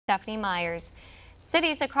Stephanie Myers.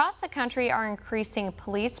 Cities across the country are increasing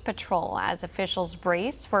police patrol as officials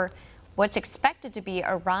brace for what's expected to be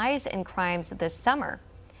a rise in crimes this summer.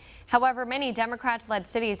 However, many Democrat-led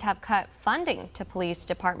cities have cut funding to police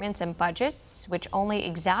departments and budgets, which only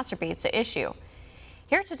exacerbates the issue.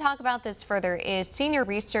 Here to talk about this further is senior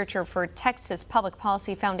researcher for Texas Public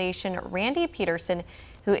Policy Foundation, Randy Petersen,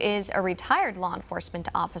 who is a retired law enforcement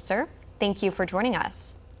officer. Thank you for joining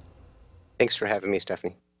us. Thanks for having me,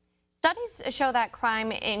 Stephanie. Studies show that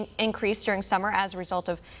crime increased during summer as a result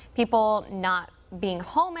of people not being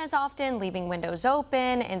home as often, leaving windows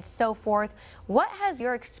open, and so forth. What has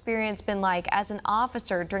your experience been like as an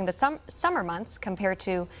officer during the summer months compared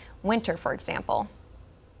to winter, for example?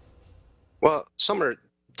 Well, summer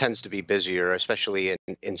tends to be busier, especially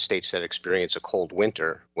in states that experience a cold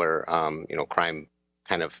winter, where crime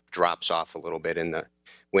kind of drops off a little bit in the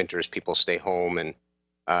winters. People stay home and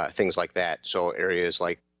things like that. So areas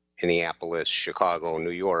like Minneapolis, Chicago,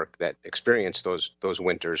 New York that experience those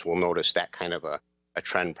winters will notice that kind of a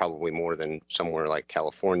trend probably more than somewhere like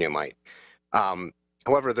California might.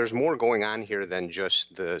 However, there's more going on here than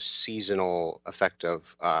just the seasonal effect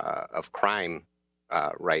of crime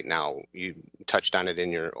right now. You touched on it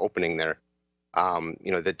in your opening there.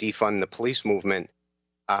 The defund the police movement,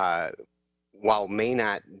 while may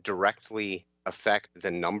not directly affect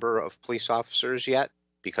the number of police officers yet,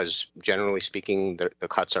 because generally speaking, the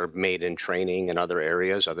cuts are made in training and other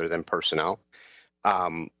areas other than personnel.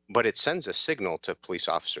 But it sends a signal to police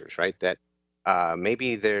officers, right, that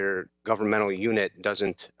maybe their governmental unit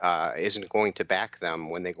isn't going to back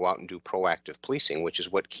them when they go out and do proactive policing, which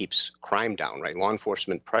is what keeps crime down, right? Law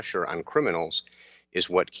enforcement pressure on criminals is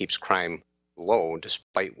what keeps crime low,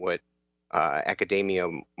 despite what academia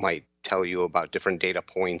might tell you about different data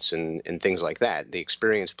points and things like that. The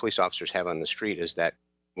experience police officers have on the street is that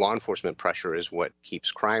law enforcement pressure is what keeps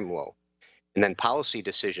crime low. And then policy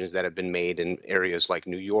decisions that have been made in areas like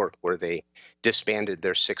New York, where they disbanded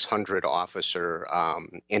their 600 officer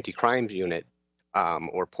anti-crime unit,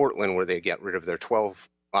 or Portland, where they get rid of their 12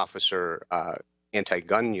 officer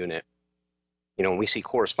anti-gun unit. We see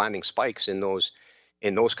corresponding spikes in those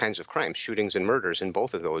kinds of crimes, shootings and murders in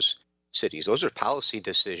both of those cities. Those are policy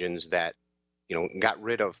decisions that, got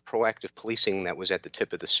rid of proactive policing that was at the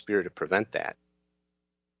tip of the spear to prevent that.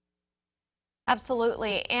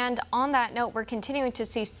 Absolutely. And on that note, we're continuing to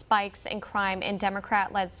see spikes in crime in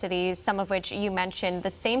Democrat-led cities, some of which you mentioned, the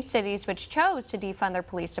same cities which chose to defund their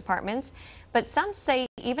police departments. But some say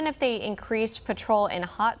even if they increased patrol in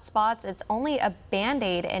hot spots, it's only a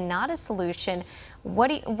Band-Aid and not a solution. What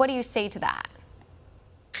do you say to that?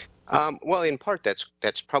 Well, in part,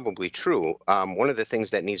 that's probably true. One of the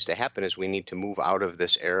things that needs to happen is we need to move out of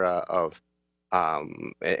this era of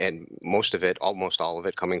and most of it, almost all of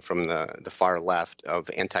it, coming from the far left, of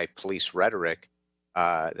anti-police rhetoric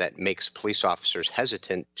that makes police officers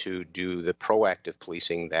hesitant to do the proactive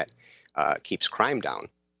policing that keeps crime down.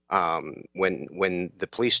 When the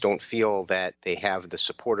police don't feel that they have the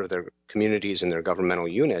support of their communities and their governmental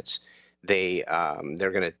units, they're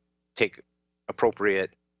going to take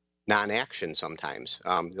appropriate non-action sometimes.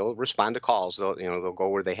 They'll respond to calls. They'll go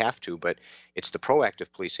where they have to, but it's the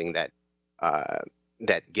proactive policing that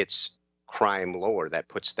gets crime lower, that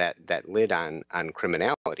puts that lid on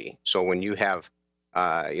criminality. So when you have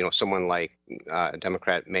someone like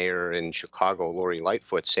Democrat mayor in Chicago, Lori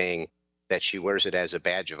Lightfoot, saying that she wears it as a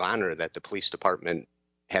badge of honor that the police department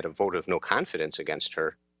had a vote of no confidence against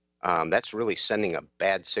her, that's really sending a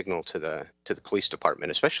bad signal to the police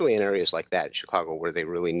department, especially in areas like that, Chicago, where they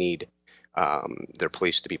really need their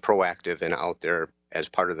police to be proactive and out there as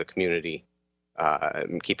part of the community,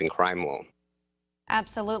 keeping crime low.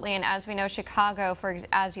 Absolutely. And as we know, Chicago,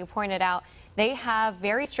 as you pointed out, they have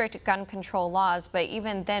very strict gun control laws. But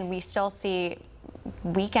even then, we still see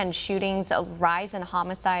weekend shootings, a rise in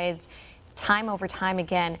homicides time over time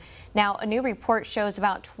again. Now, a new report shows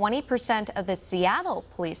about 20% of the Seattle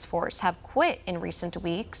police force have quit in recent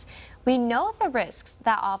weeks. We know the risks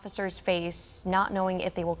that officers face, not knowing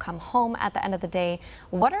if they will come home at the end of the day.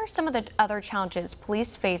 What are some of the other challenges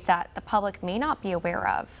police face that the public may not be aware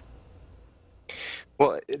of?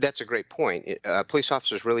 Well, that's a great point. Police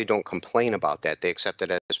officers really don't complain about that. They accept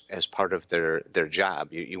it as part of their job.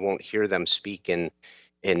 You won't hear them speak in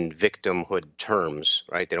victimhood terms,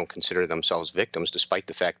 right? They don't consider themselves victims, despite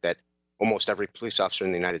the fact that almost every police officer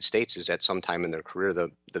in the United States is at some time in their career the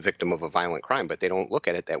victim of a violent crime, but they don't look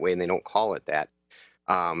at it that way and they don't call it that.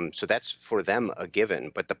 So that's for them a given.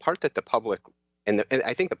 But the part that the public, and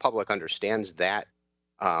I think the public understands that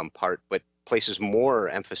part, but places more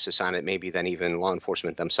emphasis on it maybe than even law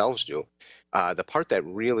enforcement themselves do. The part that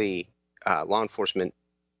really law enforcement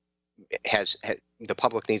the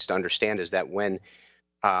public needs to understand is that when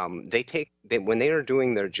when they are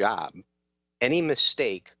doing their job, any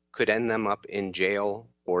mistake could end them up in jail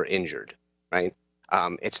or injured, right?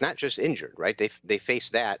 It's not just injured, right? They face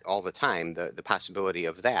that all the time, the possibility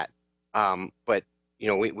of that. But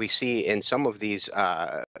we see in some of these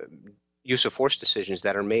use of force decisions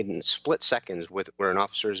that are made in split seconds where an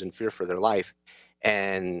officer is in fear for their life,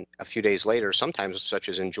 and a few days later, sometimes such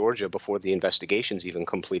as in Georgia, before the investigation's even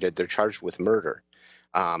completed, they're charged with murder.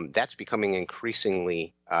 That's becoming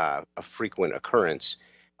increasingly a frequent occurrence.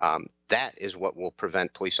 That is what will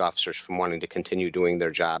prevent police officers from wanting to continue doing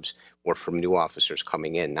their jobs or from new officers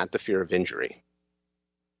coming in, not the fear of injury.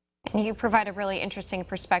 And you provide a really interesting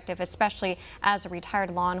perspective, especially as a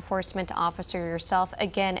retired law enforcement officer yourself.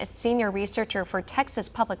 Again, a senior researcher for Texas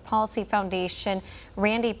Public Policy Foundation,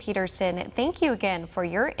 Randy Petersen. Thank you again for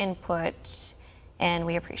your input, and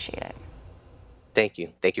we appreciate it. Thank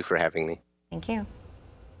you. Thank you for having me. Thank you.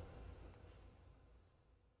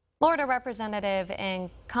 Florida Representative and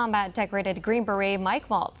combat decorated Green Beret Mike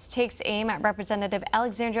Waltz takes aim at Representative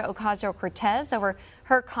Alexandria Ocasio-Cortez over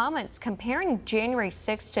her comments comparing January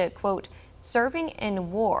 6 to, quote, serving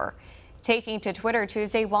in war. Taking to Twitter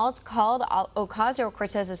Tuesday, Waltz called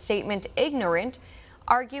Ocasio-Cortez's statement ignorant,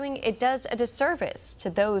 arguing it does a disservice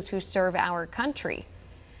to those who serve our country.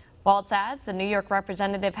 Waltz adds the New York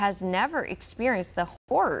representative has never experienced the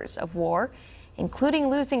horrors of war,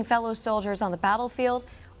 including losing fellow soldiers on the battlefield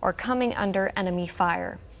or coming under enemy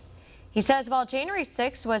fire. He says while January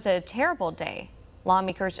 6 was a terrible day,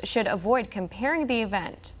 lawmakers should avoid comparing the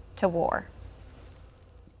event to war.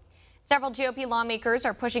 Several GOP lawmakers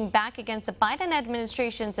are pushing back against the Biden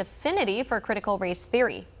administration's affinity for critical race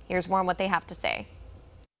theory. Here's more on what they have to say.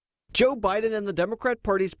 Joe Biden and the Democrat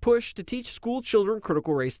Party's push to teach school children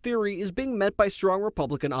critical race theory is being met by strong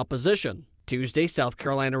Republican opposition. Tuesday, South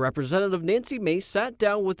Carolina Representative Nancy Mace sat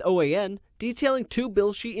down with OANN, detailing two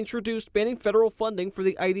bills she introduced banning federal funding for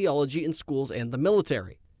the ideology in schools and the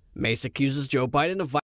military. Mace accuses Joe Biden of